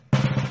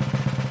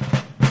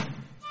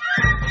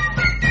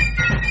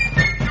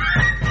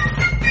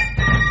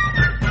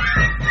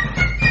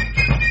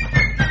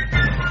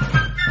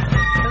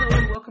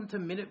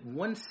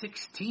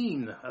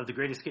116 of the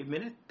Great Escape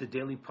Minute, the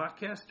daily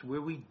podcast where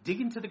we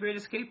dig into the Great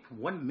Escape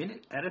 1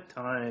 minute at a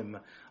time.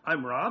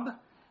 I'm Rob,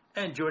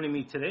 and joining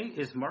me today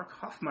is Mark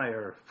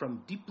Hoffmeyer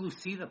from Deep Blue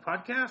Sea, the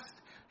podcast,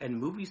 and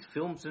Movies,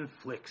 Films, and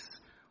Flicks.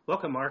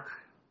 Welcome, Mark.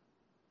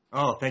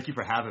 Oh, thank you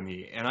for having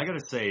me. And I got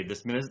to say,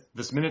 this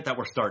minute that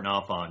we're starting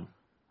off on,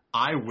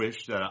 I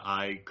wish that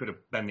I could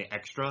have been the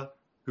extra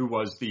who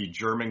was the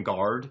German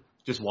guard,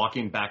 just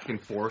walking back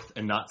and forth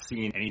and not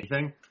seeing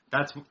anything.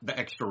 That's the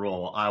extra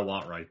role I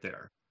want right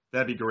there.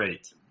 That'd be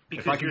great.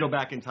 Because if I could go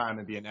back in time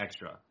and be an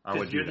extra, I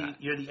would do that.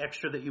 You're the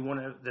extra that you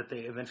want to, that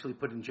they eventually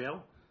put in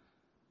jail?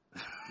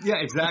 Yeah,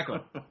 exactly.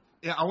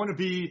 Yeah, I want to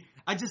be,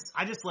 I just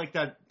like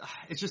that.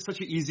 It's just such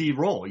an easy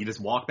role. You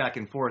just walk back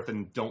and forth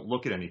and don't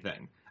look at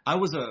anything. I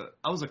was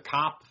a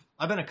cop.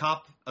 I've been a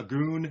cop, a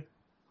goon.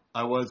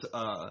 I was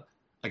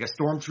like a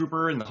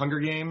stormtrooper in the Hunger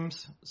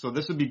Games. So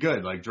this would be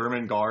good, like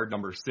German guard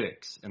number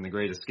 6 in The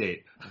Great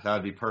Escape. That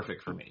would be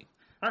perfect for me.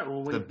 All right,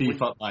 well, to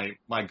beef up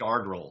my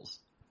guard roles.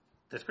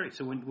 That's great.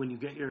 So when you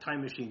get your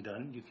time machine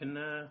done, you can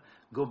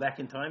go back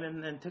in time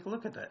and take a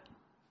look at that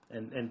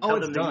and tell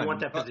them that you want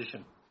that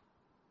position.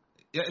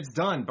 Yeah, it's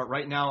done. But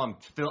right now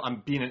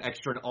I'm being an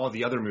extra in all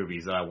the other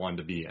movies that I wanted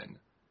to be in.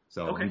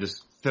 So okay.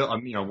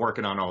 I'm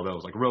working on all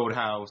those, like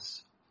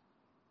Roadhouse,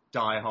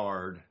 Die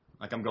Hard.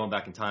 Like I'm going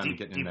back in time and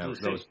getting in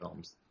those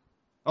films.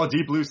 Oh,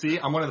 Deep Blue Sea.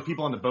 I'm one of the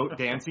people on the boat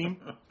dancing.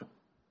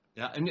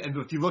 Yeah, and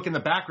if you look in the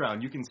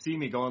background, you can see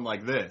me going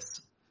like this,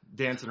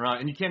 dancing around.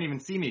 And you can't even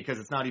see me because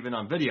it's not even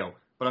on video.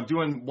 But I'm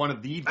doing one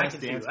of the best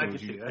dance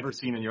moves you've ever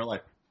seen in your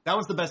life. That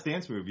was the best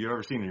dance move you've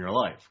ever seen in your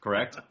life,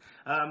 correct?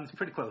 It's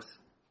pretty close.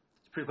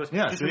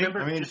 Yeah,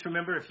 just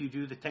remember if you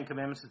do the 10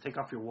 Commandments to take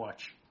off your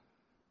watch.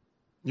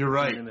 You're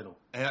right. In the middle.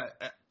 And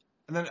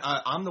then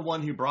I'm the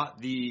one who brought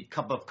the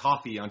cup of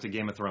coffee onto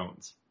Game of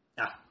Thrones.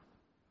 Ah,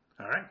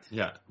 all right.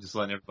 Yeah, just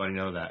letting everybody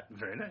know that.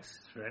 Very nice.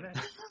 Very nice.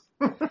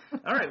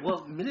 All right,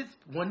 well, minute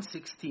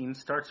 116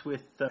 starts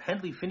with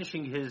Henley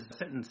finishing his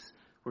sentence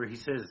where he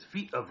says,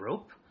 feet of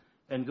rope,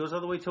 and goes all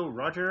the way till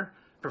Roger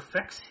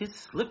perfects his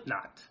slip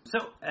knot. So,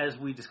 as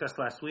we discussed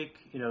last week,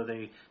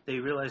 they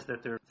realized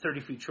that they're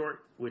 30 feet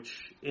short,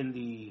 which in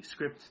the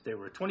script they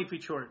were 20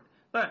 feet short.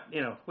 But,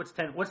 what's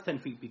 10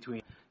 feet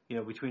between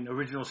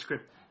original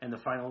script and the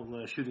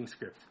final shooting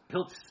script?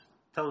 Hiltz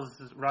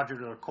tells Roger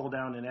to call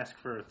down and ask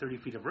for 30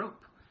 feet of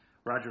rope.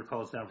 Roger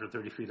calls down for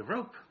 30 feet of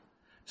rope.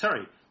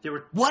 Sorry, there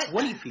were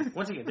 20 feet.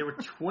 Once again, there were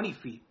 20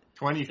 feet.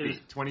 20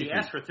 feet. He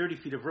asked for 30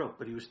 feet of rope,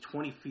 but he was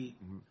 20 feet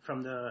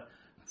from the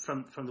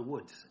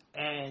woods.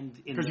 And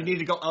because you need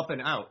to go up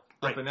and out.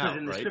 Right, up and out,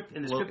 in the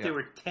script, they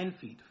were 10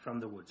 feet from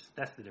the woods.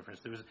 That's the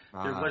difference. There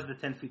was the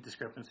 10 feet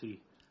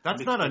discrepancy.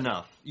 That's not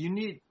enough. You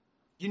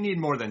need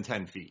more than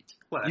 10 feet.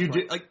 Well,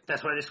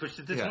 that's why they switched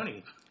it to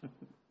 20.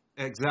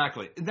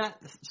 Exactly. That,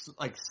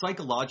 like,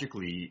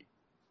 psychologically,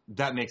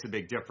 that makes a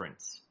big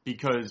difference.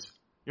 Because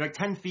you're like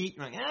 10 feet,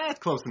 you're like, it's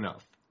close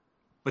enough.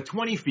 But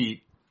 20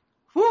 feet,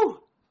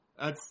 whew,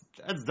 that's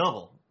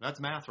double. That's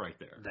math right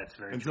there. That's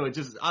very and true. So it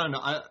just, I don't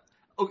know.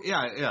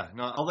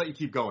 No, I'll let you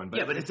keep going.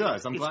 But it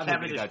does. I'm glad they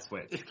made that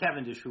switch. It's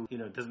Cavendish who,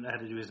 doesn't know how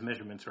to do his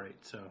measurements right.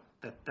 So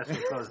that's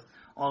what caused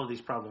all of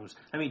these problems.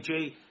 I mean,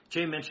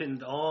 Jay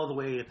mentioned all the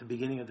way at the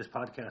beginning of this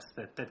podcast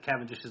that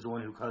Cavendish is the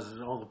one who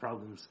causes all the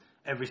problems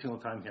every single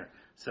time here.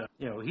 So,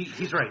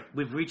 he's right.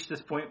 We've reached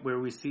this point where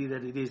we see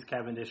that it is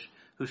Cavendish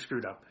who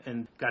screwed up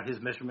and got his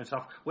measurements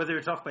off. Whether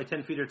it's off by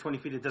 10 feet or 20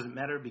 feet, it doesn't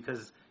matter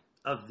because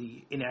of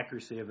the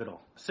inaccuracy of it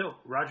all. So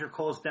Roger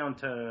calls down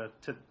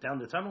down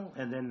the tunnel,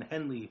 and then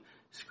Henley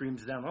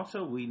screams down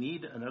also, we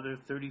need another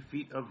 30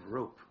 feet of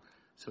rope.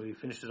 So he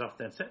finishes off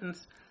that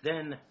sentence.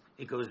 Then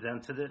it goes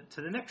down to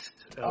the next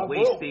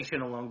way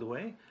station along the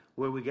way,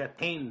 where we get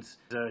Haynes,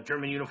 the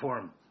German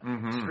uniform,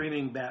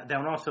 screaming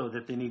down also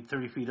that they need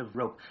 30 feet of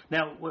rope.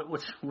 Now,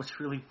 what's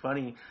really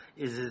funny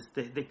is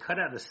they cut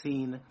out a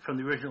scene from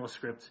the original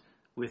script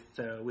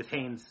with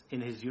Haynes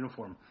in his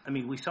uniform. I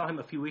mean, we saw him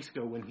a few weeks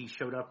ago when he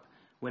showed up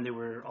when they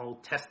were all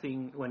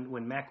testing,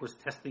 when Mac was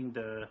testing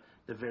the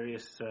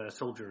various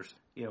soldiers,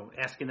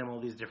 asking them all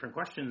these different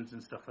questions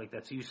and stuff like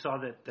that. So you saw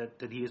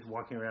that he is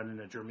walking around in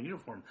a German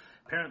uniform.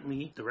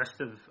 Apparently, the rest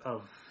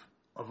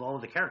of all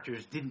of the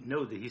characters didn't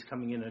know that he's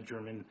coming in a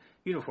German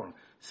uniform.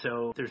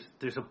 So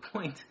there's a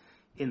point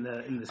in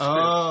the script.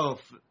 Oh,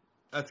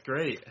 that's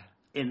great.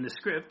 In the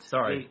script,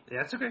 sorry,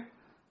 that's okay.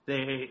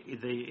 They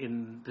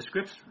in the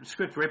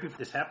script right before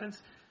this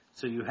happens.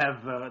 So you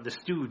have the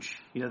stooge,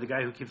 the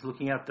guy who keeps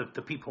looking out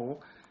the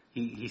peephole.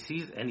 He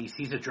sees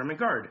a German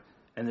guard,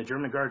 and the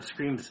German guard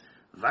screams,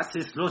 "Was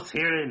ist los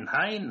hier in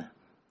Hein?"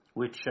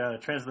 which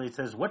translates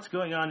as "What's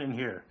going on in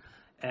here?"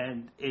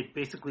 And it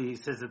basically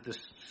says that the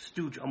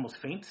stooge almost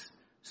faints.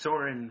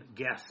 Soren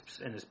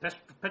gasps and is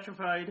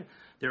petrified.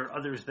 There are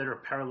others that are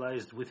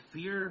paralyzed with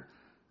fear.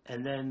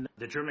 And then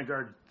the German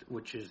guard,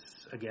 which is,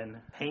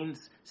 again,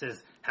 Haynes,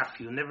 says, "Have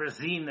you never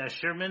seen a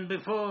Sherman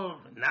before?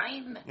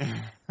 Nein?"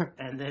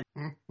 And then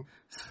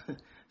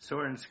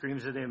Soren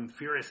screams at him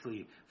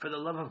furiously, "For the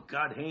love of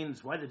God,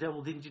 Haynes, why the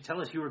devil didn't you tell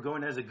us you were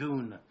going as a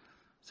goon?"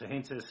 So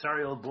Haynes says,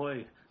 "Sorry, old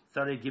boy,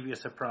 Thought I'd give you a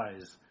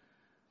surprise.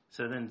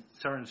 So then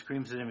Sergeant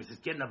screams at him. He says,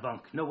 get in a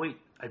bunk. No, wait.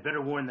 I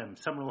better warn them.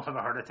 Someone will have a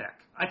heart attack.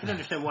 I can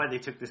understand why they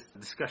took this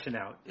discussion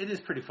out. It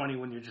is pretty funny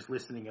when you're just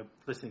listening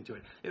to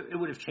it. It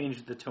would have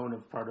changed the tone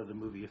of part of the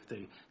movie if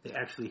they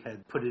actually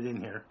had put it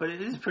in here. But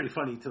it is pretty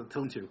funny to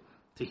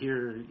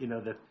hear,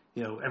 that,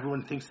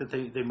 everyone thinks that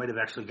they might have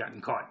actually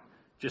gotten caught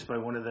just by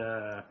one of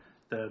the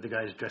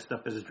guys dressed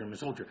up as a German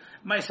soldier.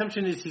 My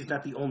assumption is he's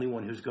not the only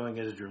one who's going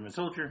as a German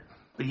soldier,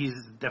 but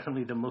he's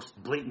definitely the most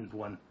blatant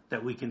one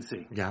that we can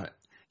see. Got it.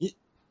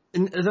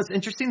 And that's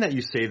interesting that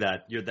you say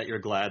that you're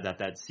glad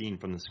that scene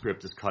from the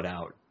script is cut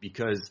out,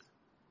 because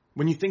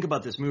when you think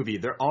about this movie,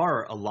 there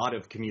are a lot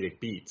of comedic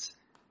beats.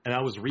 And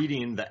I was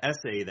reading the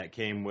essay that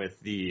came with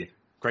the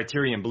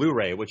Criterion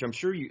Blu-ray, which I'm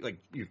sure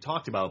you've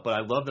talked about, but I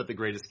love that the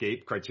Great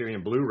Escape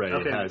Criterion Blu-ray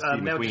has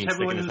Steve McQueen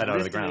sticking his head out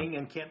of the ground.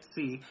 And can't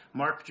see,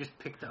 Mark just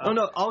picked up. Oh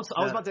no, I was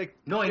about to.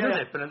 No, I know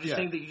that, but I'm just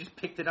saying that you just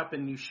picked it up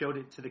and you showed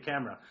it to the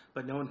camera,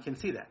 but no one can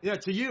see that. Yeah,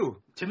 to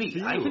you. To me,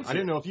 I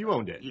didn't know if you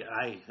owned it.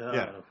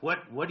 Yeah,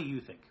 What do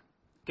you think?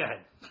 Go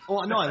ahead.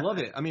 Oh no, I love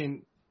it. I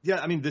mean,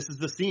 this is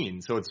the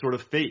scene, so it's sort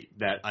of fate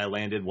that I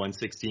landed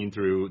 116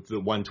 through the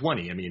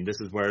 120. I mean,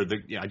 this is where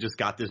I just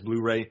got this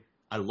Blu-ray.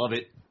 I love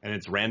it, and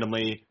it's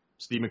randomly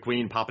Steve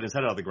McQueen popping his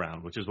head out of the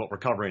ground, which is what we're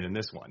covering in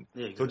this one.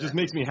 Yeah, exactly. So it just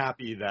makes me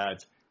happy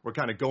that we're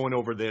kind of going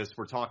over this.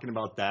 We're talking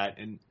about that.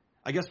 And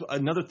I guess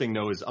another thing,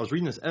 though, is I was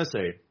reading this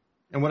essay,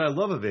 and what I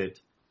love of it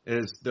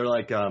is they're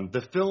like,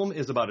 the film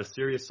is about a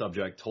serious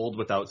subject told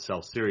without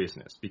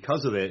self-seriousness.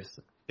 Because of this,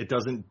 it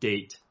doesn't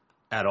date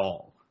at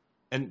all.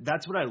 And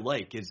that's what I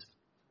like, is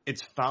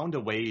it's found a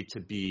way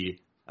to be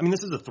 – I mean,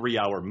 this is a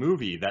 3-hour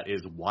movie that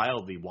is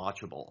wildly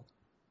watchable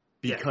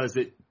because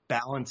it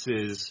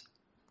balances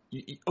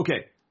 –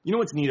 okay, you know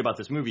what's neat about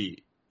this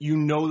movie? You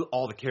know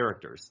all the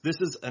characters. This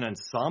is an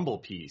ensemble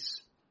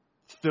piece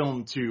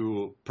filmed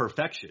to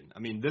perfection. I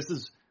mean, this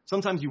is –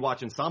 sometimes you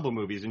watch ensemble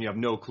movies and you have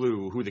no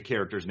clue who the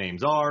characters'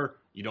 names are.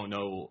 You don't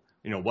know,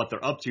 what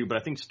they're up to. But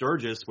I think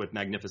Sturgis with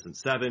Magnificent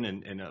Seven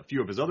and a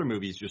few of his other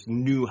movies just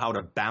knew how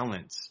to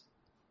balance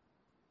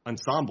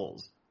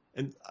ensembles.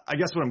 And I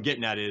guess what I'm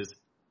getting at is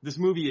this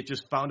movie, it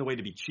just found a way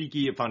to be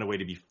cheeky. It found a way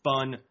to be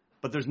fun.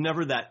 But there's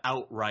never that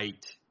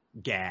outright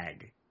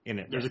gag in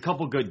it. There's a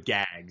couple good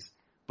gags.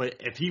 But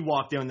if he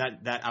walked in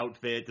that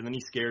outfit and then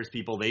he scares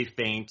people, they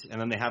faint, and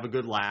then they have a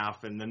good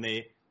laugh, and then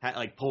they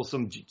pull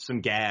some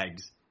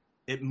gags,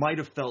 it might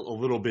have felt a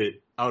little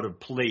bit out of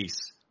place.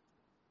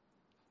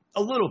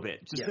 A little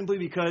bit. Just simply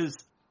because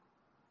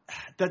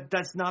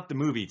that's not the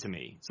movie to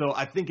me. So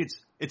I think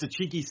it's a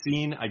cheeky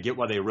scene. I get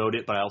why they wrote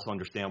it, but I also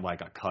understand why it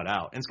got cut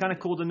out. And it's kind of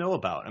cool to know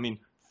about. I mean,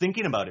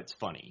 thinking about it's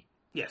funny.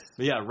 Yes.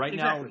 But yeah,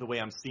 now, the way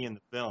I'm seeing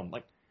the film,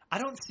 I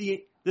don't see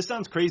it. This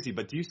sounds crazy,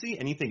 but do you see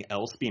anything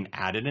else being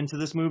added into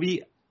this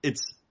movie? I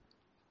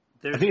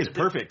think it's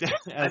perfect.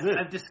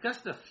 I've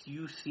discussed a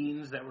few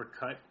scenes that were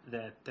cut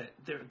that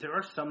there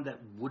are some that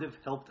would have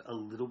helped a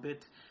little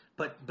bit,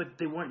 but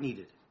they weren't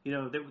needed.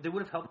 They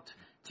would have helped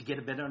to get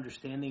a better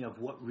understanding of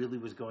what really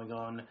was going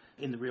on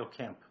in the real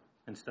camp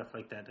and stuff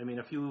like that. I mean,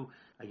 it's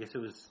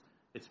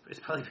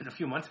probably been a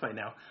few months by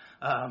now.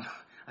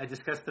 I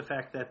discussed the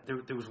fact that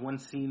there was one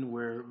scene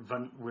where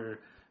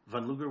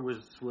Von Luger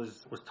was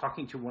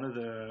talking to one of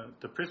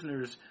the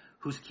prisoners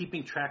who's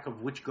keeping track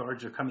of which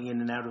guards are coming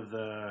in and out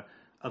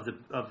of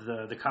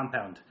the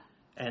compound.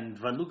 And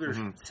Von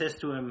Luger says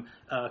to him,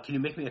 can you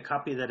make me a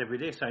copy of that every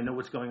day so I know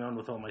what's going on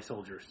with all my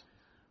soldiers?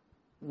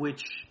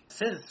 Which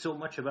says so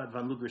much about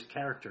Von Luger's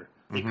character.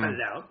 They cut it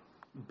out,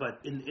 but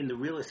in the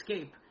real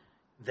Escape,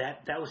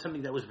 that was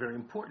something that was very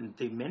important.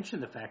 They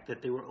mentioned the fact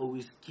that they were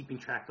always keeping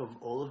track of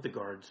all of the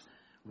guards,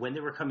 when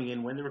they were coming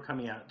in, when they were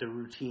coming out, their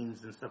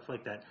routines and stuff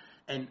like that.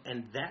 And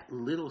that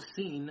little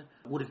scene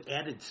would have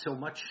added so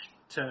much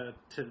to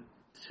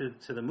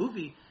the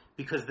movie,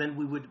 because then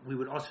we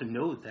would also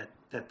know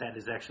that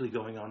is actually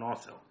going on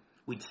also.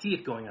 We'd see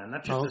it going on,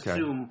 not just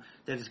assume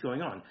that it's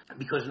going on.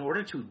 Because in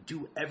order to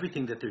do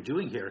everything that they're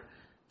doing here,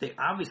 they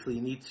obviously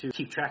need to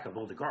keep track of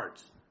all the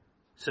guards.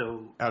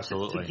 So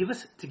absolutely.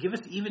 To give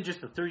us even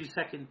just a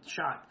 30-second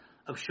shot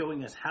of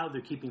showing us how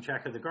they're keeping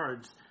track of the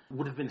guards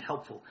would have been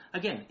helpful.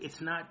 Again,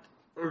 it's not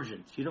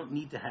urgent. You don't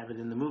need to have it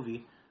in the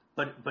movie,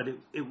 but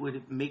it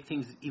would make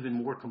things even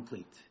more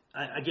complete.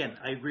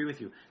 I agree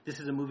with you. This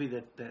is a movie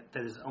that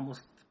is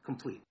almost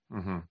complete.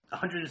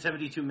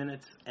 172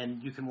 minutes,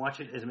 and you can watch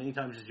it as many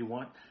times as you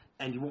want,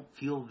 and you won't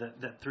feel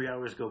that 3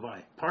 hours go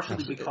by.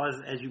 Partially because,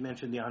 as you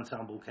mentioned, the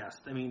ensemble cast.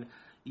 I mean,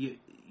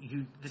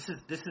 this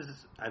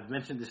is I've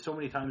mentioned this so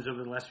many times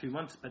over the last few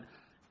months, but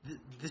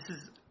this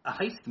is a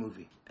heist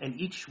movie, and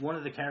each one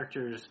of the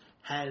characters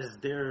has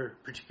their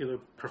particular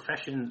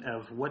profession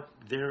of what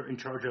they're in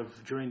charge of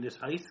during this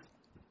heist,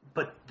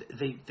 but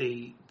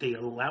they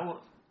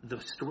allow the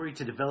story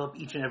to develop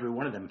each and every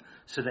one of them,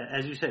 so that,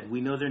 as you said,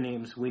 we know their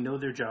names, we know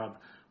their job,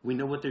 we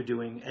know what they're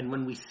doing, and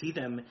when we see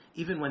them,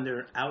 even when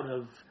they're out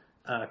of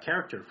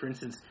character, for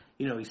instance,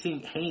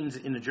 seeing Haynes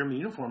in a German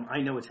uniform,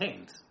 I know it's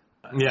Haynes.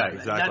 Yeah,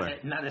 exactly.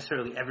 Not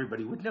necessarily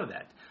everybody would know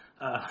that.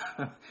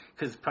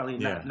 because probably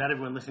not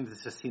everyone listening to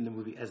this has seen the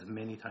movie as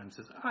many times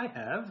as I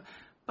have,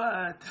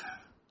 but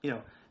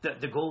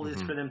the goal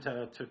is for them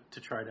to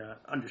try to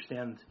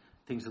understand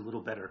things a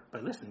little better by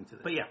listening to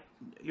them. But yeah,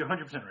 you're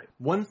 100% right.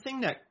 One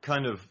thing that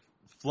kind of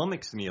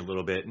flummoxed me a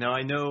little bit. Now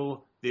I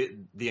know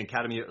the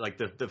Academy, like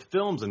the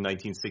films in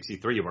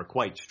 1963 were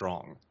quite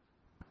strong.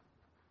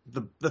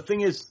 The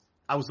thing is,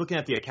 I was looking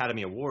at the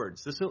Academy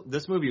Awards.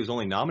 This movie was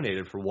only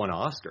nominated for 1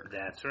 Oscar.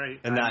 That's right.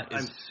 And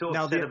I'm so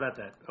upset about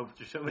that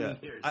after so many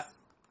years.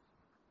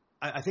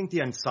 I think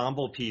the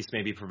ensemble piece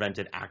maybe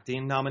prevented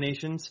acting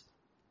nominations.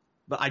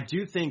 But I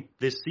do think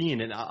this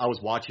scene, and I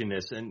was watching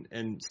this,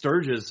 and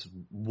Sturges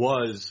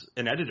was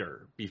an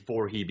editor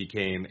before he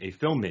became a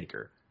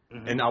filmmaker.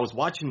 Mm-hmm. And I was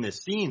watching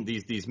this scene,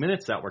 these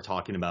minutes that we're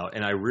talking about,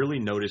 and I really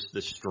noticed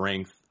the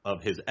strength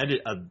of his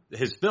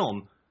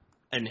film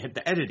and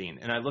the editing.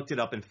 And I looked it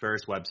up, and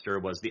Ferris Webster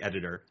was the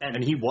editor,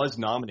 and he was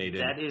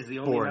nominated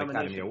for an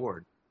Academy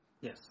Award.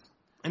 Yes.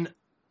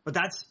 But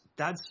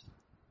that's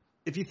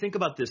if you think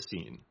about this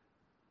scene,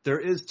 there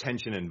is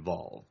tension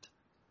involved.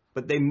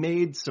 But they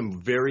made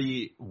some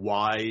very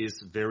wise,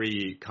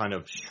 very kind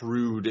of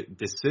shrewd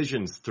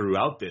decisions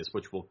throughout this,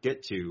 which we'll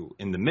get to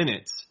in the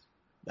minutes,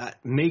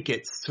 that make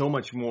it so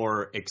much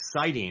more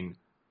exciting.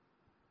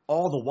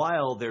 All the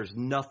while, there's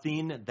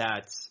nothing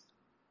that's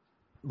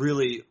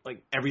really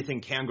like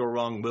everything can go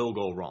wrong, will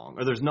go wrong.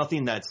 Or there's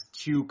nothing that's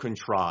too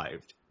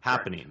contrived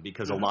happening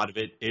because a lot of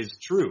it is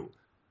true.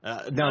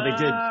 Now they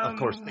did, of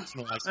course,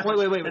 fictionalize.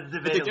 Wait.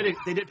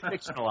 They did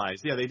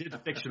fictionalize. Yeah, they did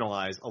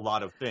fictionalize a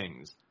lot of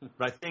things.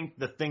 But I think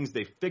the things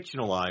they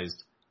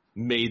fictionalized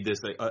made this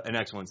an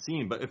excellent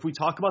scene. But if we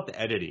talk about the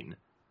editing,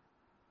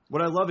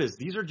 what I love is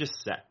these are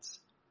just sets.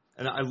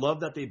 And I love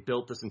that they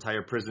built this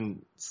entire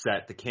prison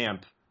set, the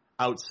camp,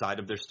 outside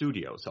of their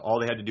studio. So all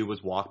they had to do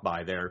was walk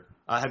by there.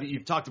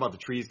 You've talked about the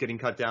trees getting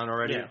cut down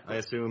already, I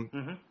assume?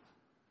 Mm-hmm.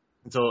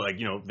 And so,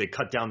 they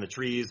cut down the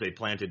trees. They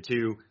planted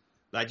 2.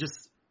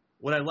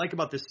 What I like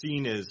about this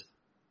scene is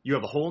you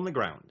have a hole in the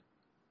ground.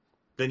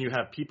 Then you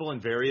have people in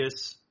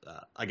various,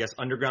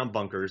 underground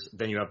bunkers.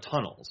 Then you have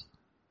tunnels.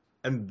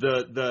 And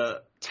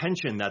the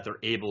tension that they're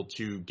able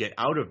to get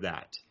out of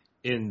that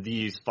in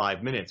these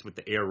 5 minutes with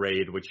the air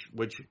raid,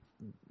 which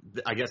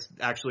I guess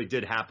actually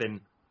did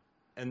happen,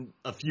 and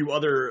a few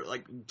other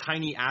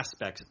tiny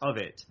aspects of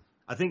it,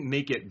 I think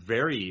make it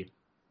very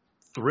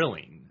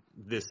thrilling,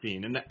 this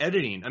scene. And the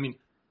editing,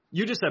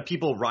 you just have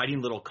people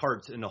riding little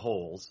carts into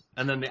holes,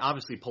 and then they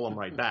obviously pull them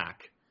right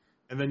back.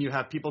 And then you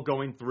have people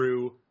going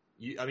through.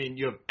 You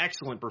have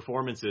excellent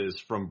performances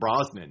from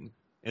Brosnan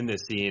in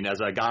this scene as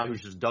a guy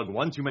who's just dug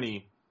one too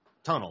many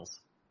tunnels.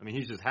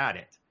 He's just had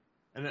it.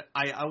 And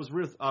I was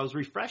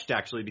refreshed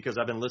actually because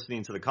I've been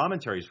listening to the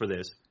commentaries for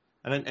this,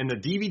 and the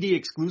DVD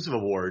exclusive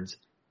awards,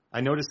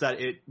 I noticed that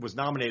it was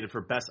nominated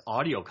for Best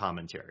Audio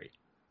Commentary.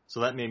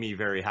 So that made me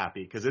very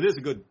happy because it is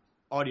a good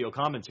audio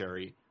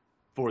commentary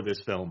for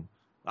this film.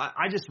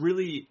 I just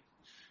really,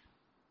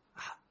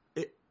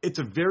 it's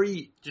a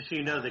very... Just so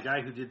you know, the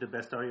guy who did the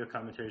best audio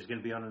commentary is going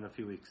to be on in a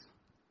few weeks.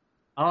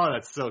 Oh,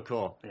 that's so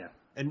cool. Yeah.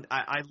 And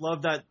I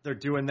love that they're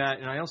doing that.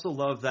 And I also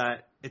love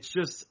that it's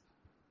just,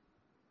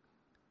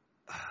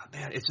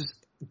 it's just,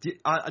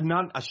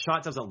 not a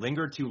shot doesn't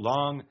linger too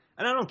long.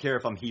 And I don't care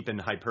if I'm heaping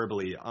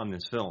hyperbole on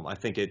this film. I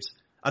think it's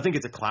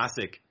a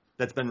classic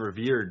that's been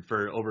revered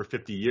for over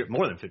 50 years,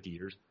 more than 50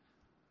 years.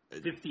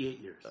 58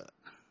 years.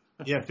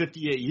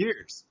 58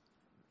 years.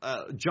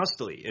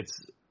 Justly,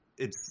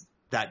 it's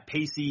that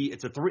pacey.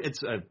 It's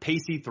a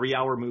pacey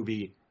 3-hour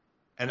movie,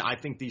 and I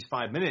think these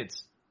 5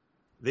 minutes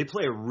they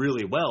play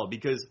really well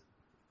because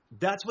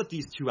that's what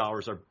these 2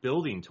 hours are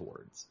building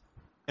towards,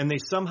 and they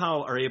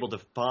somehow are able to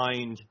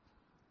find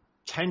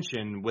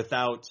tension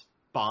without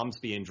bombs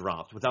being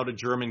dropped, without a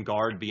German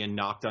guard being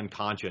knocked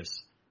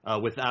unconscious,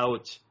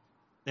 without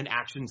an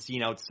action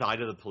scene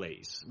outside of the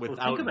place,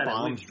 without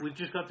bombs. We've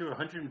just got through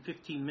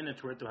 115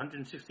 minutes. We're at the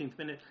 116th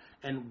minute,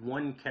 and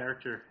one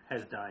character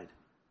has died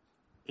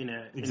in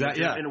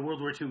a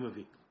World War II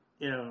movie.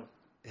 Yeah.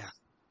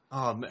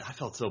 Oh, man, I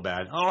felt so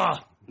bad. Oh.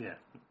 Yeah.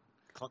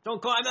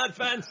 Don't climb that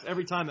fence.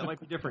 Every time it might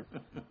be different,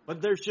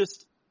 but there's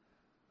just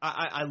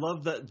I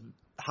love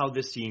how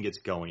this scene gets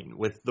going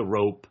with the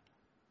rope.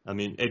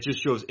 It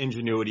just shows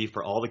ingenuity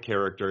for all the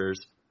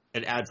characters.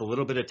 It adds a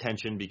little bit of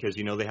tension because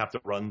they have to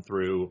run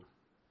through.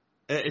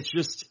 It's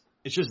just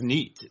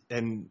neat,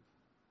 and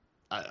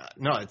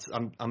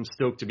I'm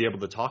stoked to be able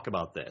to talk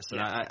about this,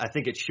 and I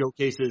think it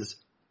showcases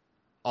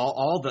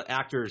all the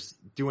actors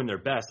doing their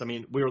best. I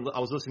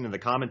was listening to the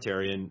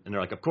commentary, and they're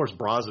like, of course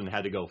Brosnan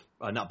had to go,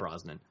 not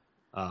Brosnan,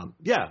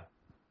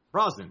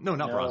 Brosnan, no,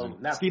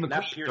 Brosnan, Steve McQueen.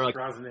 Not Pierce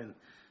Brosnan.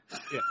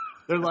 Yeah,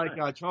 they're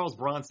like Charles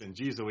Bronson.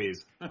 Jeez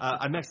Louise,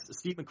 I met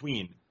Steve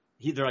McQueen.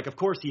 They're like, of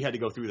course he had to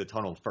go through the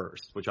tunnel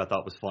first, which I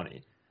thought was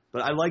funny.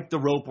 But I like the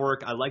rope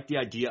work. I like the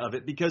idea of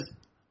it because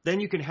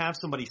then you can have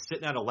somebody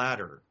sitting at a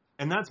ladder,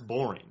 and that's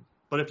boring.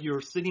 But if you're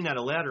sitting at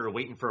a ladder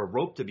waiting for a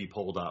rope to be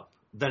pulled up,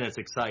 then it's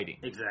exciting.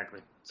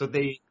 Exactly. So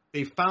they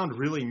found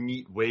really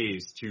neat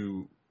ways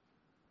to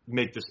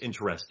make this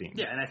interesting.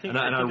 Yeah, and I think,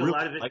 I think a really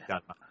lot of it, like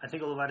that. I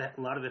think a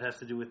lot of it has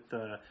to do with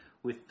the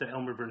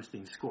Elmer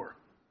Bernstein score.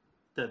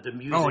 The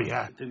music, Oh,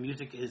 yeah. the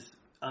music is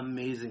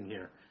amazing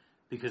here,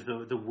 because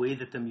the way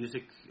that the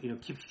music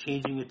keeps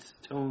changing its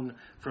tone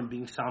from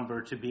being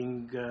somber to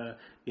being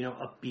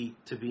upbeat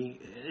to being,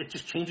 it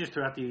just changes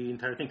throughout the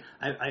entire thing.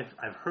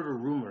 I've heard a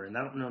rumor, and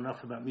I don't know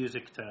enough about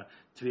music to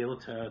be able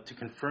to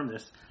confirm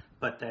this,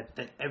 but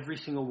that every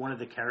single one of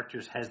the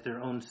characters has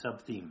their own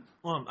sub theme.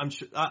 Well,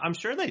 I'm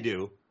sure they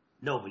do.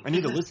 No, but I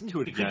need to listen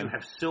to it because again. you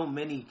have so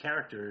many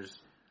characters,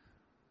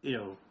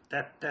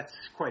 that's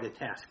quite a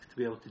task to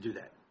be able to do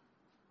that.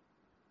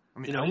 I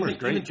mean, Elmer's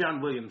great. Even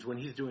John Williams, when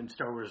he's doing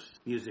Star Wars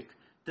music,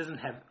 doesn't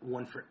have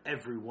one for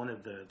every one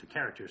of the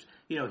characters.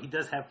 He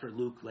does have for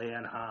Luke, Leia,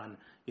 and Han,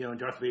 and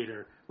Darth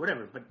Vader,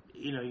 whatever. But,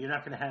 you're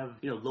not going to have,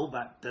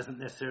 Lobot doesn't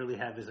necessarily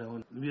have his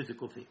own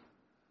musical theme.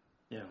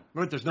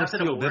 But there's no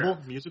Seal Bibble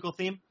musical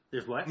theme?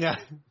 There's what? Yeah.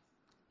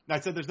 I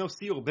said there's no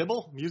Seal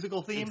Bibble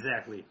musical theme?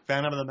 Exactly.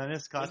 Phantom of the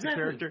Menace, classic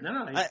character?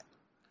 No.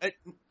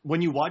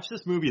 When you watch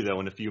this movie, though,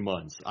 in a few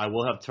months, I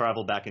will have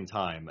traveled back in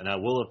time, and I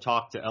will have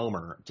talked to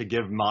Elmer to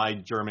give my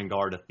German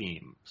Guard a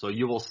theme. So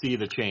you will see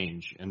the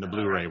change in the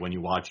Blu-ray when you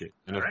watch it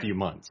in a few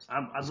months.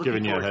 I'm just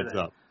giving you a heads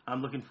up.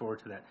 I'm looking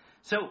forward to that.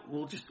 So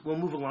we'll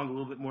move along a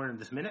little bit more in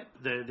this minute.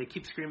 They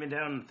keep screaming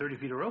down 30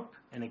 feet of rope,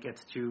 and it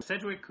gets to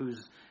Sedgwick,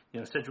 who's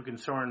Sedgwick and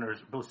Soren are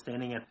both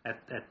standing at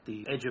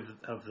the edge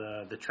of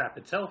the trap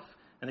itself.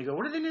 And they go,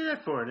 "What do they need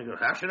that for?" And they go,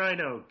 "How should I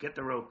know? Get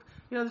the rope."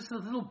 This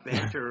little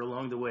banter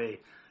along the way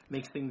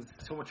makes things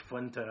so much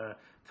fun to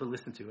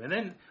listen to. And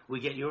then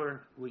we get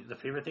the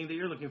favorite thing that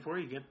you're looking for.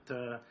 You get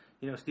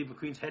Steve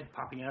McQueen's head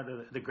popping out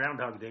of the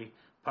Groundhog Day,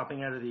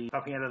 popping out of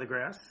the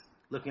grass,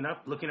 looking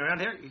around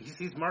here. He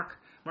sees Mark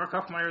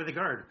Hoffmeyer, the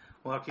guard,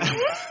 walking.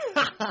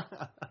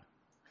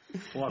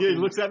 Yeah, he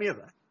looks at me.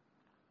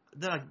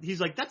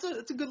 He's like, "That's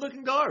a good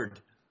looking guard."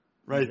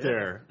 Right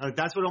there.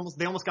 That's what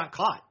they almost got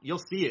caught. You'll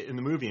see it in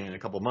the movie in a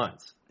couple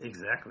months.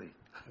 Exactly.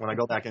 When I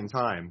go back in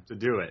time to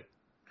do it.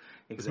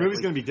 Exactly. This movie's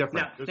going to be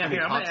different. Now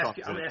here, I'm going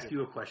to ask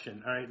you a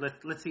question. All right,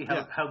 let's see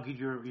how good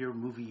your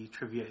movie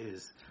trivia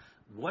is.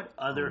 What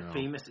other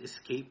famous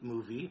escape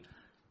movie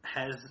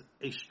has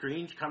a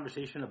strange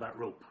conversation about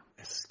rope?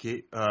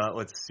 Escape.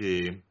 Let's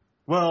see.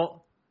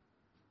 Well,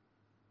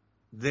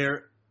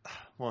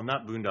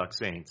 not Boondock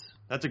Saints.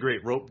 That's a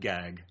great rope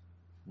gag,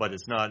 but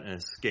it's not an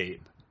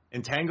escape.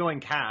 In Tango and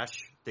Cash,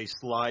 they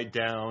slide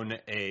down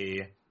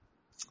They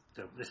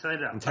slide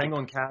down. In Tango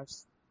and Cash,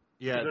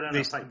 yeah,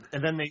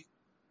 and then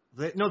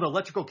the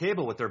electrical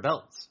cable with their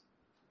belts.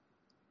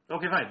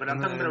 Okay, fine, but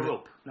I'm talking about a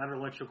rope, not an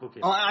electrical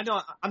cable. Oh, I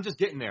know. I'm just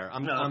getting there.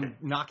 I'm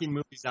knocking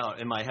movies out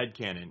in my head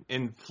canon.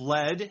 In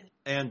Fled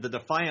and the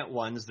Defiant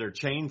Ones, they're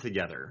chained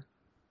together,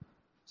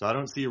 so I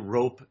don't see a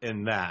rope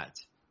in that.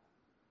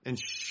 In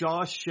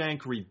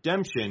Shawshank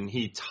Redemption,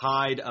 he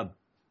tied a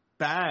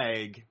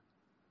bag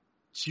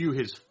to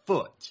his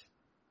foot.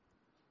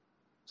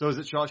 So is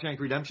it Shawshank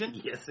Redemption?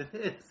 Yes, it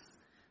is.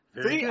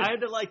 See, I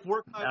had to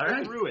work my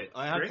way through it.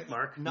 I had Great,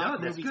 Mark.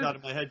 knock movies good. Out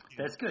of my head.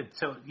 That's good.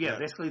 So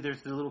basically,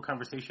 there's the little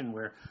conversation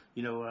where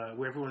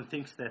where everyone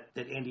thinks that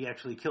Andy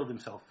actually killed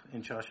himself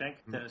in Shawshank.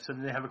 Mm-hmm. So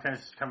then they have a kind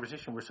of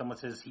conversation where someone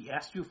says, "He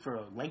asked you for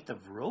a length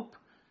of rope,"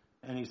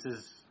 and he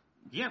says,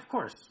 "Yeah, of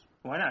course.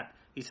 Why not?"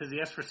 He says he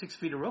asked for 6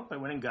 feet of rope. I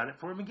went and got it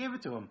for him and gave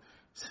it to him.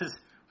 He says,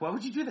 "Why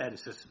would you do that?" He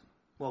says,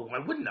 "Well, why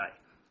wouldn't I?"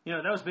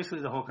 That was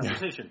basically the whole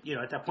conversation.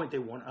 At that point, they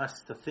want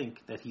us to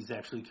think that he's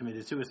actually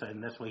committed suicide,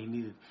 and that's why he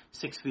needed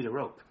 6 feet of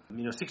rope.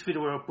 6 feet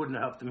of rope wouldn't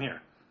have helped him here.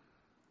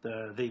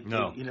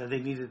 They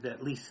needed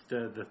at least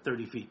the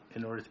 30 feet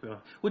in order to be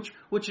able,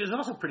 which is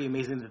also pretty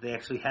amazing that they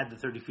actually had the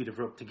 30 feet of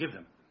rope to give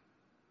them.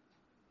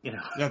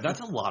 Yeah,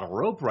 that's a lot of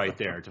rope right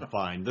there to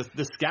find.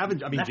 The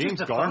scavenger. I mean,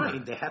 James Garner.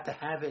 They have to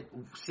have it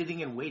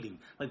sitting and waiting.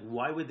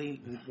 Why would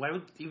they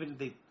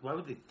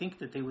think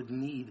that they would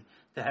need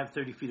to have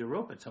 30 feet of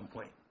rope at some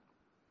point?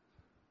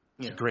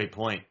 That's a great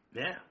point.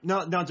 Yeah.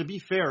 Now, to be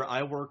fair,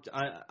 I worked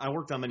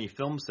on many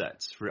film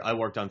sets. I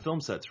worked on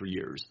film sets for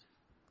years,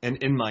 and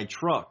in my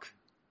truck,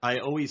 I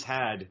always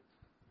carried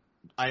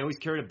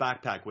a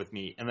backpack with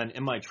me, and then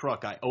in my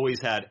truck, I always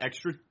had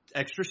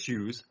extra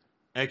shoes,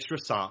 extra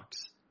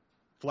socks,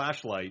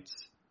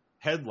 flashlights,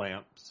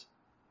 headlamps,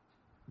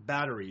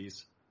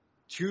 batteries,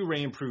 2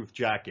 rainproof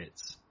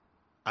jackets.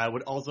 I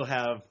would also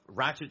have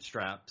ratchet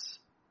straps.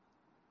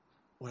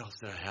 What else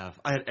did I have?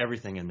 I had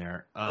everything in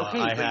there.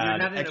 I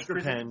had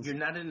extra pens. You're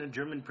not in a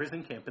German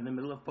prison camp in the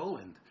middle of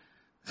Poland.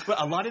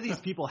 But a lot of these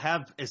people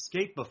have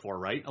escaped before,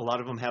 right? A lot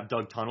of them have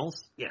dug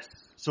tunnels. Yes.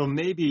 So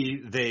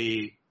maybe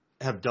they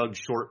have dug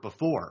short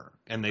before,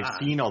 and they've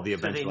seen all the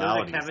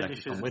eventualities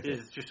that come with it.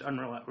 Is just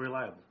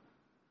unreliable.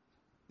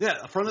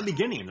 Yeah, from the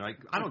beginning.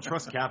 I don't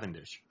trust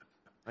Cavendish.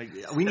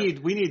 We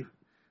need.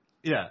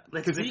 Yeah.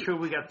 Let's make sure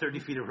we got 30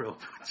 feet of rope,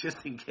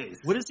 just in case.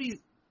 What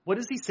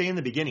does he say in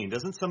the beginning?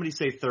 Doesn't somebody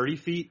say 30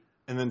 feet,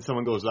 and then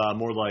someone goes,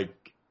 more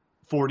like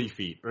 40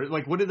 feet? Or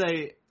what do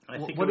they...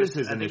 What is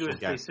his initial guess?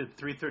 They said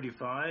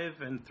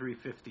 335 and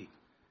 350.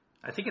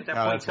 I think at that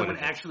point someone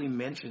actually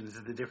mentions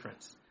the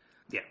difference.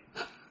 Yeah.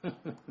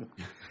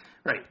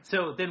 Right.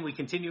 So then we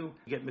continue.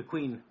 We get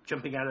McQueen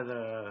jumping out of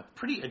the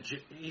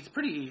he's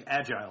pretty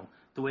agile.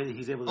 The way that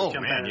he's able to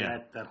jump out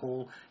of that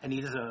hole, and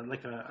he does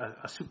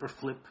a super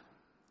flip,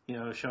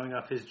 showing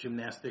off his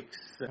gymnastics.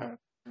 Then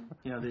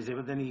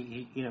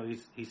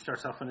he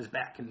starts off on his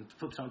back and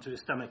flips onto his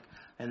stomach,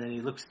 and then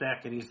he looks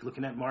back and he's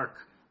looking at Mark,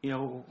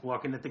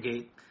 walking at the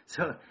gate.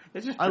 So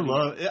it's just I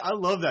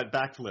love that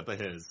backflip of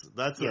his.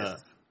 That's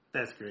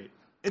great.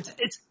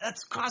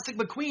 That's classic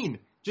McQueen.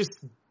 Just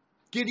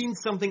getting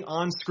something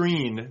on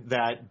screen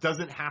that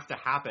doesn't have to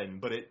happen,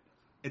 but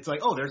it's like,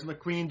 oh, there's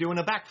McQueen doing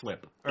a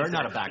backflip. Or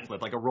not a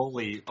backflip, like a roll.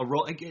 He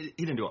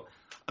didn't do it.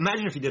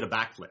 Imagine if he did a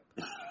backflip.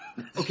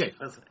 Okay.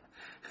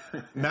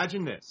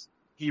 Imagine this.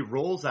 He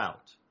rolls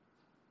out,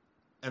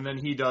 and then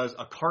he does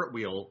a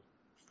cartwheel,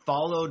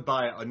 followed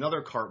by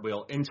another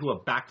cartwheel into a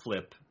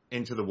backflip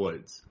into the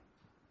woods.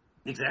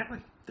 Exactly.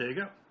 There you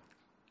go.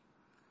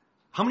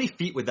 How many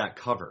feet would that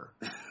cover?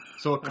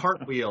 So a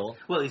cartwheel.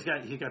 Well, he's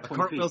got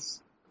 20 feet.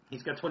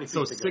 He's got 20 feet.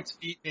 So 6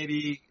 feet,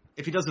 maybe.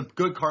 If he does a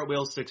good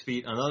cartwheel, 6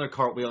 feet. Another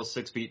cartwheel,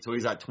 6 feet. So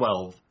he's at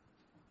 12.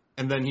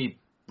 And then he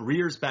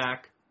rears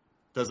back,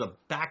 does a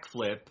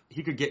backflip.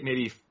 He could get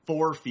maybe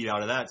 4 feet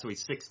out of that, so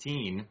he's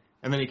 16.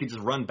 And then he could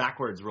just run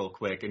backwards real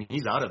quick, and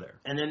he's out of there.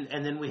 And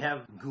then we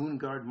have Goon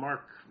Guard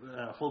Mark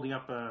holding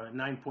up a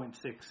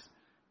 9.6.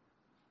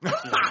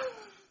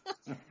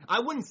 I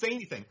wouldn't say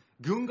anything.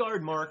 Goon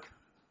Guard Mark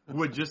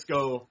would just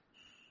go,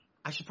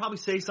 I should probably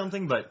say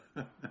something, but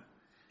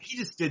he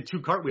just did 2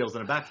 cartwheels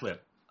and a backflip.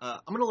 I'm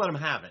going to let him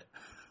have it,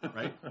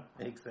 right?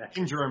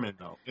 Exactly. In German,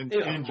 though. In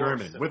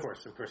German. Of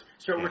course.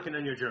 Start working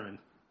on your German.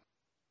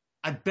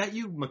 I bet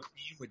you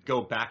McQueen would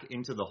go back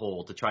into the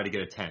hole to try to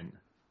get a 10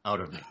 out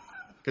of me.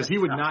 Because he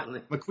would not,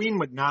 McQueen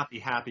would not be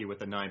happy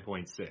with a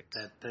 9.6.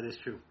 That is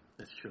true.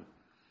 That's true.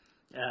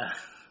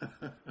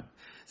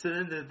 So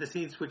then the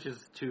scene switches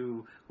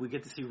to, we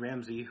get to see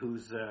Ramsey,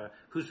 who's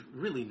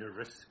really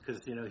nervous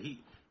because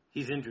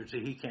he's injured, so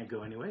he can't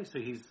go anyway. So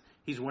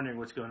he's wondering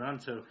what's going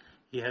on. So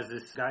he has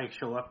this guy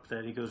show up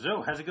that he goes,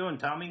 "Oh, how's it going,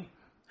 Tommy?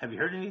 Have you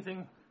heard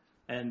anything?"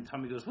 And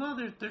Tommy goes, "Well,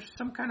 there's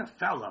some kind of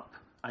foul up,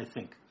 I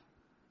think."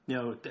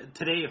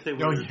 Today if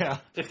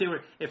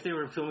they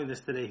were filming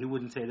this today, he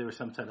wouldn't say there was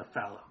some sort of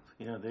foul up.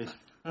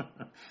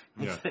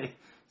 They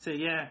say,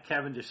 "Yeah,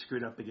 Cavendish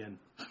screwed up again."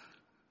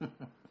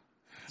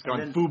 It's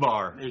gone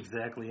foobar.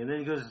 Exactly. And then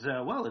he goes,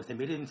 "Well, have they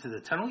made it into the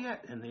tunnel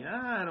yet?" And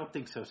I don't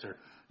think so, sir.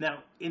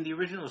 Now, in the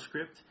original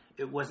script,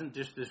 it wasn't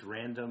just this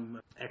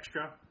random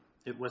extra.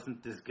 It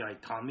wasn't this guy,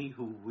 Tommy,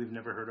 who we've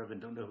never heard of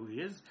and don't know who he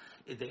is.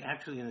 They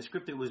actually, in the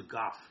script, it was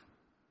Goff,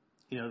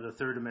 the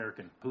third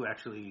American, who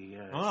actually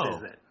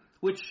says that.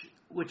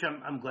 Which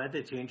I'm glad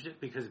they changed it,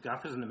 because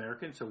Goff is an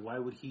American, so why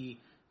would he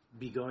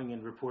be going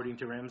and reporting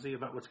to Ramsey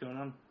about what's going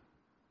on?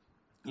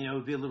 It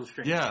would be a little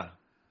strange. Yeah.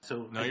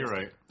 So you're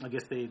right. I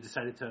guess they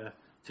decided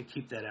to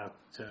keep that out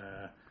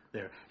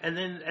there. And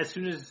then as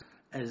soon as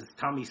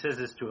Tommy says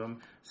this to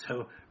him,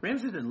 so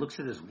Ramsey then looks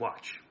at his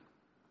watch.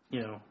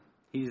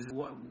 He's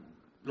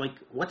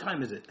what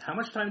time is it? How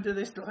much time do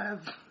they still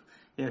have?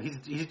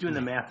 He's doing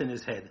the math in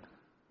his head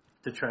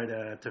to try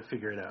to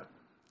figure it out.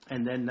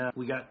 And then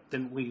we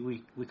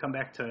come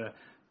back to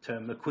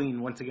McQueen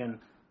once again,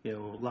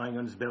 lying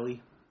on his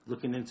belly,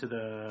 looking into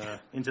the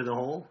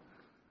hole.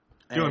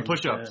 Doing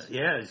push-ups.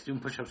 He's doing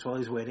push-ups while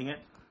he's waiting it.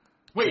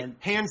 Wait,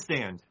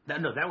 handstand.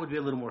 That would be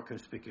a little more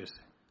conspicuous.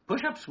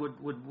 Push-ups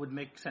would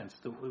make sense,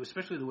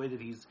 especially the way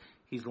that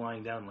he's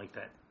lying down like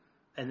that.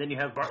 And then you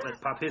have Bartlett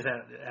pop his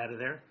out of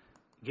there.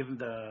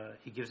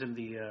 He gives him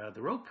the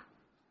rope.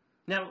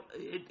 Now,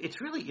 it's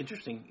really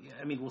interesting.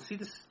 I mean, we'll see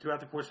this throughout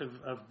the course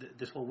of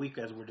this whole week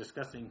as we're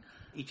discussing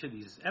each of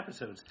these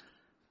episodes.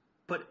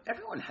 But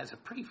everyone has a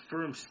pretty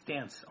firm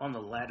stance on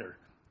the ladder,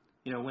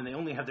 when they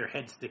only have their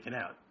head sticking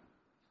out.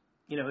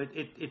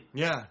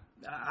 Yeah.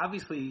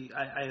 Obviously,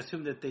 I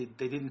assume that they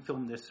didn't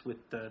film this with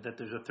that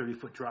there's a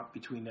 30-foot drop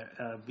between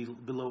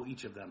below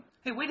each of them.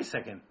 Hey, wait a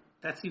second.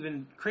 That's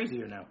even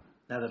crazier now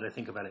that I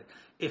think about it.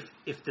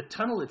 If the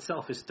tunnel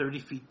itself is 30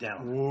 feet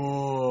down.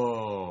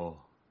 Whoa.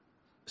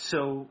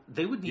 So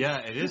they would need... Yeah,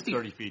 it is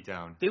 30 feet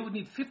down. They would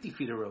need 50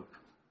 feet of rope.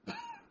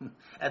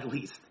 At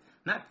least.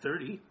 Not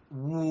 30.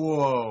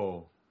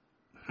 Whoa.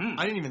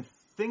 I didn't even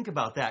think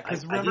about that.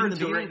 Because remember, I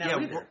didn't right now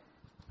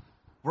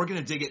we're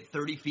going to dig it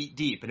 30 feet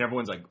deep. And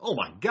everyone's like, oh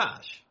my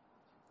gosh.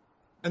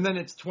 And then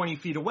it's 20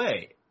 feet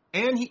away.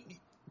 And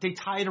they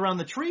tie it around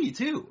the tree,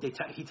 too. He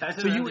ties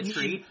it around the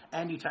tree,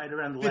 and you tie it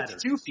around the ladder.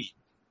 52 feet.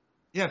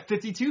 Yeah,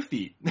 52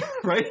 feet.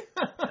 Right?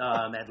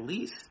 At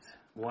least.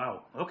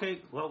 Wow.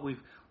 Okay. Well,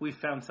 we've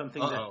found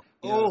something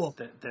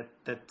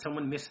that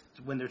someone missed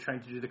when they're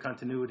trying to do the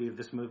continuity of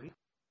this movie.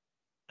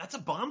 That's a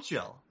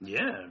bombshell.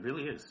 Yeah, it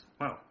really is.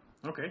 Wow.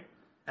 Okay.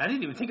 I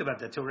didn't even think about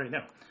that till right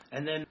now.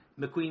 And then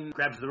McQueen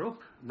grabs the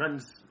rope,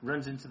 runs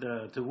into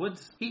the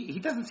woods. He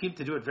doesn't seem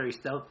to do it very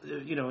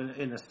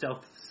in a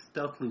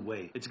stealthily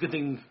way. It's a good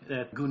thing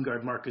that Goon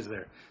Guard Mark is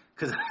there,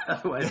 because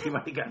otherwise he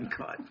might have gotten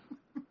caught.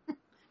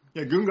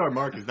 Yeah, Goon Guard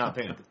Mark is not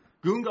paying.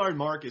 Goon Guard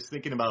Mark is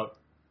thinking about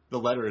the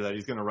letter that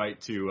he's going to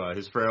write to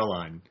his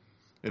Fraulein.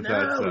 If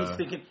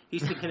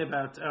he's thinking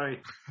about, all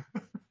right,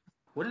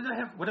 what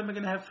am I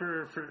going to have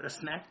for a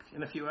snack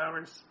in a few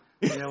hours?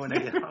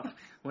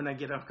 When I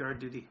get off guard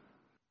duty.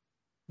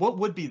 What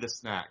would be the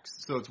snacks?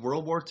 So it's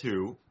World War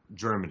II,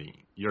 Germany.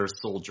 You're a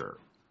soldier.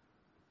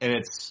 And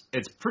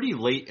it's pretty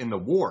late in the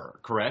war,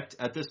 correct?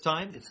 At this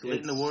time, it's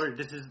late in the war.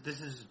 This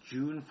is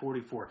June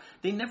 44.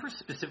 They never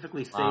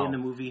specifically say in the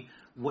movie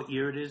what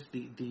year it is.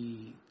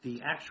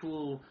 The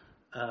actual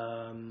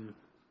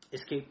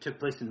escape took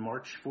place in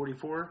March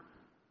 44.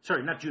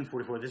 Sorry, not June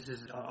 44. This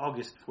is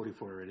August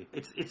 44 already.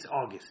 It's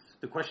August.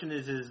 The question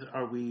is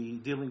are we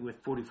dealing with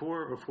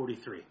 44 or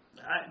 43?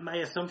 My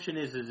assumption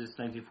is it's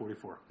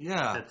 1944.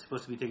 Yeah, that's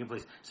supposed to be taking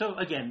place. So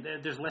again,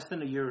 there's less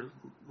than a year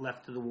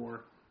left to the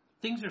war.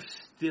 Things are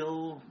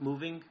still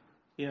moving.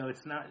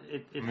 It's not.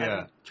 It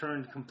hasn't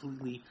turned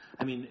completely.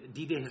 I mean,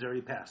 D-Day has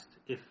already passed.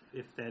 If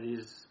it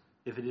is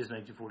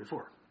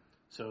 1944,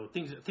 so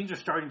things are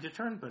starting to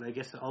turn. But I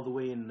guess all the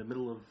way in the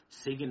middle of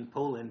Sagan,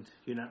 Poland,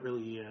 you're not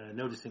really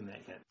noticing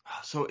that yet.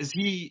 So is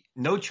he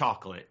no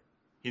chocolate?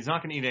 He's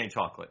not going to eat any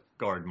chocolate.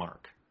 Guard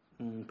Mark.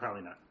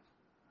 Probably not.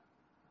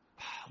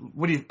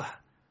 What do you?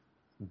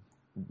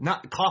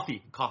 Not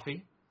coffee.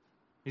 Coffee.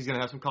 He's going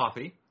to have some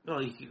coffee. Well,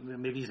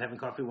 maybe he's having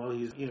coffee while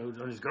he's,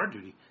 on his guard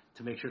duty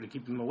to make sure to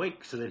keep him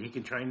awake so that he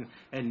can try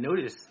and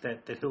notice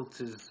that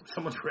Hiltz is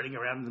someone's running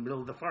around in the middle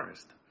of the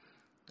forest.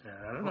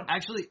 I don't know.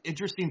 Actually,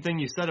 interesting thing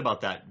you said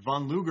about that.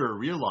 Von Luger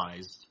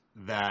realized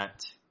that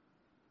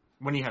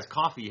when he has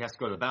coffee, he has to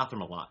go to the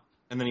bathroom a lot,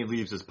 and then he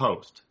leaves his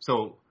post.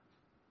 So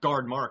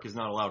Guard Mark is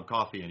not allowed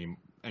coffee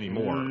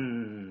anymore.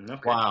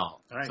 Okay. Wow.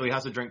 Right. So he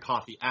has to drink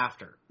coffee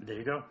after. There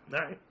you go. All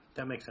right.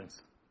 That makes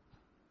sense.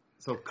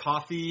 So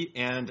coffee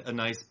and a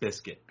nice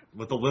biscuit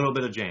with a little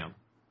bit of jam.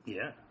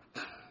 Yeah.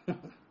 All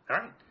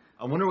right.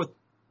 I wonder what...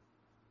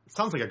 It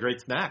sounds like a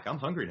great snack. I'm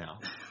hungry now.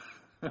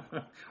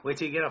 Wait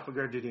till you get off of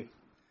guard duty.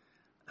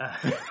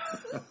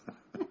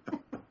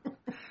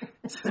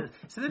 So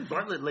then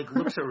Bartlett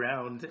looks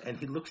around and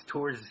he looks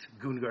towards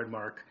Goonguard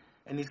Mark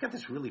and he's got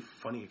this really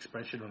funny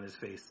expression on his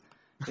face.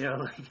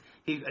 I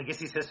guess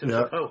he says to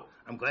himself, "Oh,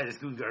 I'm glad it's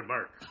Goonguard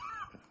Mark."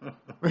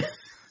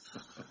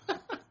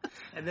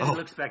 And then he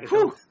looks back at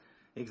Hiltz.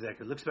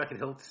 Exactly. Looks back at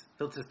Hiltz.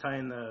 Hiltz is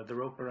tying the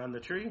rope around the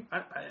tree.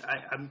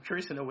 I'm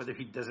curious to know whether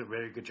he does a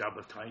very good job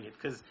of tying it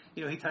because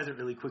he ties it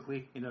really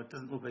quickly. It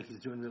doesn't look like he's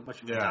doing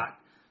much of a knot.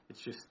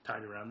 It's just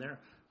tied around there.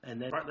 And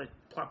then Bartlett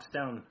plops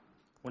down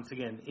once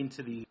again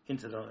into the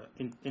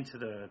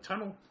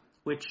tunnel.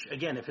 Which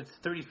again, if it's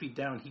 30 feet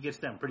down, he gets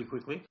down pretty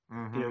quickly.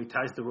 Mm-hmm. He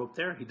ties the rope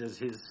there. He does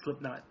his slip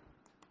knot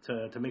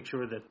to make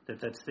sure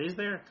that stays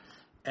there.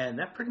 And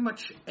that pretty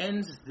much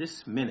ends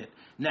this minute.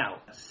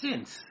 Now,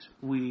 since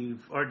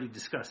we've already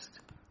discussed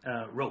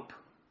rope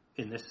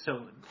in this,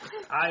 so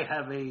I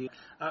have a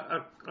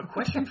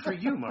question for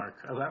you, Mark,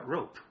 about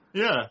rope.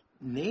 Yeah.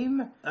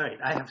 All right,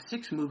 I have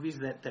 6 movies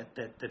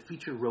that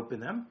feature rope in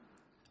them,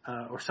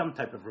 or some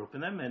type of rope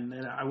in them, and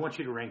I want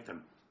you to rank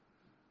them.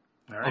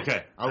 All right?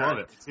 Okay, I love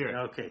it. Let's hear it.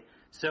 Okay,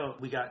 so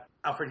we got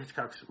Alfred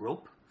Hitchcock's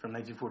Rope from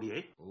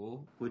 1948,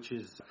 which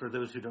is, for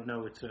those who don't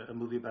know, it's a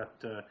movie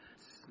about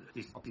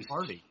these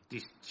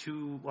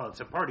two. Well, it's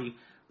a party,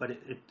 but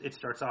it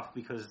starts off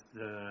because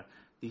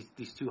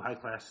these two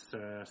high-class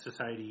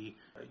society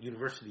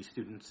university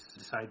students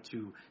decide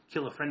to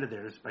kill a friend of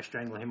theirs by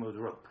strangling him with a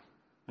rope.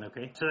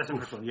 Okay, so that's the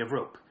first one. You have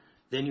Rope.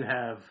 Then you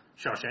have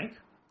Shawshank,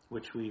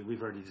 which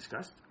we've already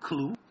discussed.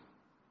 Clue,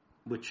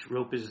 which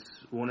rope is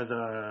one of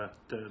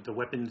the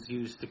weapons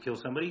used to kill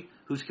somebody.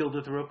 Who's killed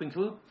with the rope in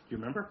Clue? Do you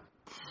remember?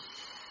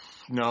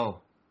 No.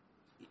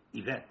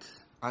 Yvette.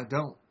 I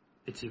don't.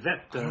 It's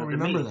Yvette. I don't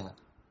remember that.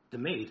 The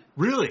maid.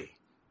 Really?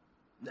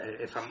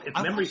 If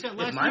my memory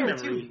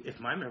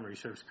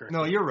serves correctly.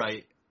 No, you're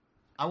right.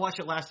 I watched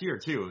it last year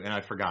too, and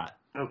I forgot.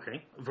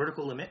 Okay.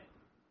 Vertical Limit.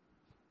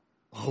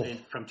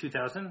 From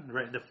 2000,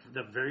 right?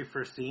 The very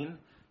first scene,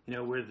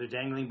 where they're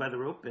dangling by the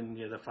rope, and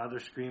the father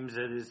screams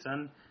at his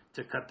son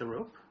to cut the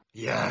rope.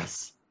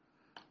 Yes.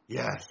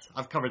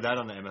 I've covered that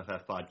on the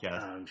MFF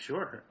podcast. I'm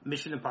sure.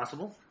 Mission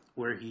Impossible,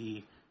 where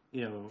he,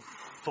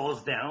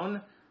 falls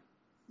down.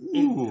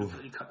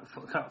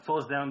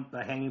 Falls down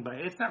by hanging by.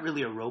 It's not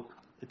really a rope.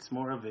 It's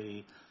more of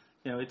a,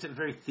 it's a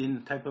very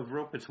thin type of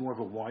rope. It's more of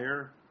a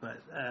wire, but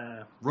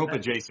rope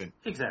adjacent.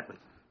 Exactly.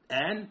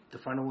 And the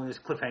final one is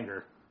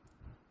Cliffhanger,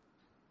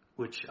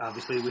 which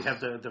obviously we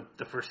have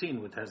the first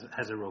scene with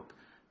has a rope.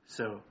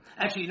 So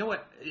actually, you know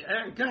what?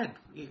 Go ahead.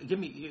 Give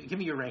me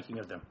your ranking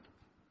of them.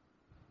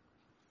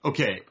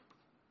 Okay,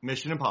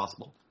 Mission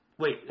Impossible.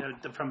 Wait,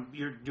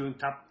 you're doing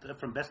top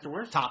from best to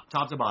worst? Top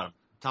to bottom.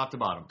 Top to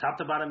bottom. Top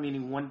to bottom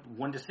meaning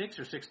 1 to 6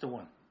 or 6 to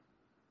 1?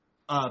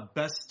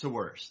 Best to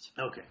worst.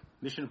 Okay.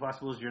 Mission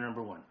Impossible is your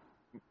number 1.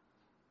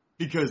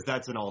 Because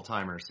that's an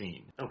all-timer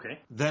scene. Okay.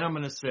 Then I'm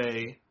going to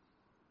say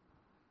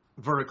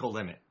Vertical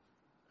Limit.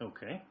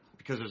 Okay.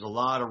 Because there's a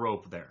lot of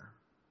rope there.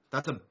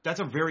 That's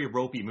a very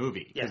ropey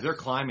movie. Because Yes. they're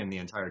climbing the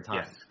entire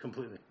time. Yes,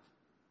 completely.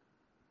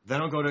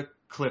 Then I'll go to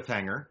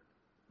Cliffhanger.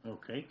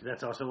 Okay,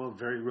 that's also a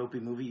very ropey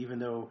movie, even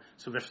though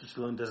Sylvester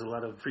Stallone does a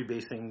lot of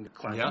freebasing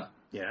climbing.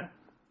 Yeah.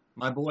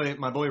 My boy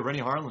Rennie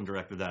Harlan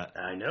directed that.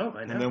 I know.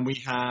 And then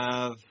we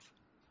have,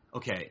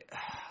 okay,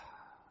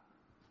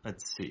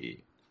 let's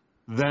see.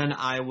 Then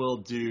I will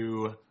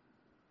do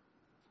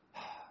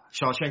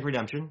Shawshank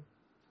Redemption.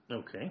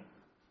 Okay.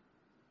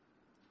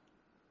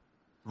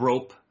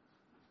 Rope.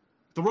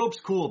 The rope's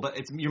cool, but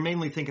you're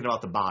mainly thinking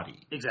about the body.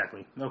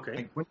 Exactly.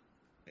 Okay.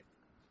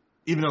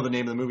 Even though the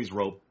name of the movie's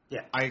Rope.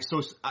 Yeah.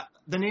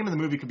 The name of the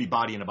movie could be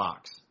Body in a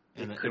Box.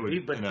 It could be,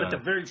 but the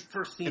very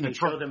first scene they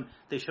show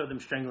them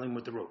strangling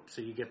with the rope,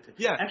 so you get to.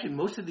 Yeah. Actually,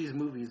 most of these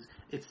movies,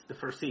 it's the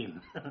first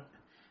scene.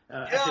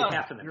 Actually,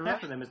 half of them.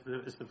 Half of them is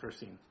the first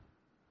scene.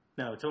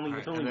 No, it's only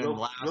rope,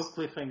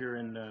 cliffhanger,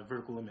 and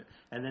vertical limit,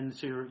 and then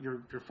so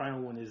your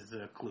final one is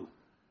Clue.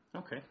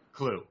 Okay.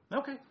 Clue.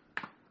 Okay.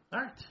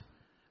 All right.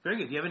 Very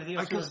good. Do you have anything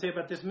else you want to say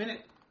about this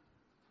minute?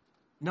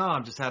 No,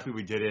 I'm just happy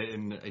we did it.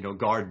 And,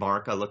 Guard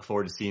Mark, I look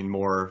forward to seeing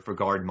more for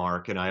Guard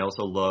Mark. And I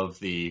also love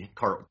the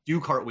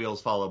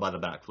cartwheels followed by the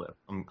backflip.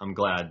 I'm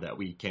glad that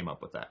we came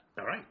up with that.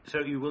 All right. So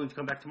you willing to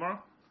come back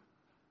tomorrow?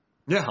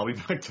 Yeah, I'll be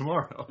back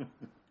tomorrow.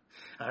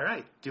 All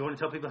right. Do you want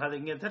to tell people how they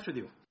can get in touch with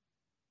you?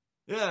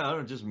 Yeah, I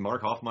don't know, just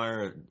Mark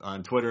Hoffmeyer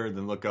on Twitter.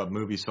 Then look up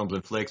Movies, Films,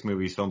 and Flicks,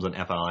 Movies, Films, and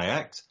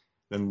FLIX.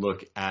 Then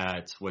look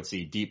at,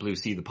 Deep Blue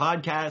Sea, the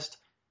podcast.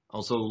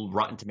 Also,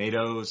 Rotten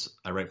Tomatoes.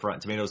 I write for Rotten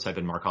Tomatoes. Type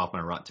in Mark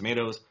Hoffmeyer Rotten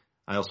Tomatoes.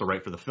 I also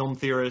write for The Film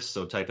Theorist,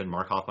 so type in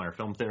Mark Hoffmeyer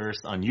Film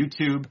Theorist on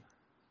YouTube.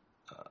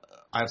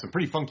 I have some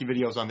pretty funky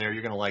videos on there.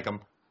 You're going to like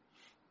them.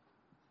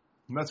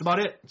 And that's about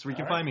it. That's where you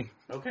can find me.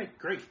 Okay,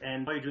 great.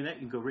 And while you're doing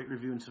that, you can go rate,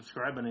 review, and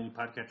subscribe on any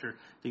podcatcher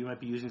that you might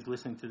be using to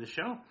listening to the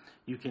show.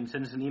 You can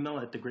send us an email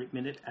at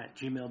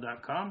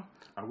thegreatminute@gmail.com.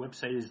 Our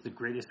website is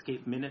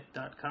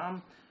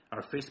thegreatescapeminute.com.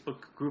 Our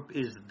Facebook group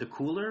is The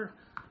Cooler.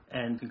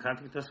 And you can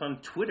contact us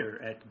on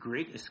Twitter at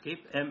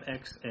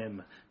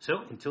GreatEscapeMXM.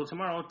 So, until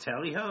tomorrow,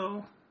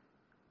 tally-ho.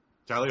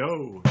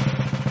 Tally-ho.